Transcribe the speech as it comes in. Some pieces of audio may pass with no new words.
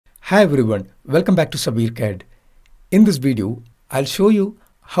Hi everyone, welcome back to SabeerCAD. In this video, I'll show you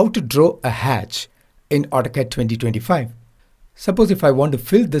how to draw a hatch in AutoCAD 2025. Suppose if I want to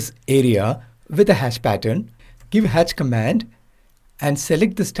fill this area with a hatch pattern, give hatch command and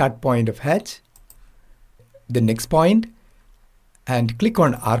select the start point of hatch, the next point, and click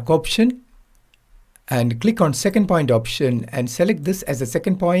on arc option and click on second point option and select this as a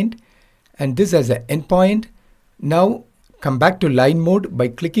second point and this as an end point. Now come back to line mode by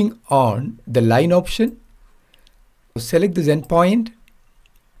clicking on the line option. Select this endpoint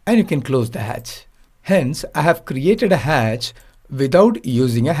and you can close the hatch. Hence, I have created a hatch without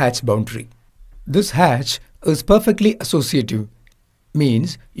using a hatch boundary. This hatch is perfectly associative,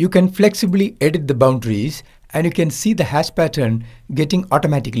 means you can flexibly edit the boundaries and you can see the hatch pattern getting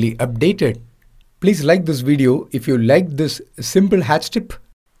automatically updated. Please like this video if you like this simple hatch tip.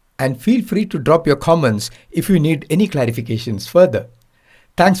 And feel free to drop your comments if you need any clarifications further.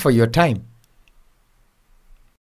 Thanks for your time.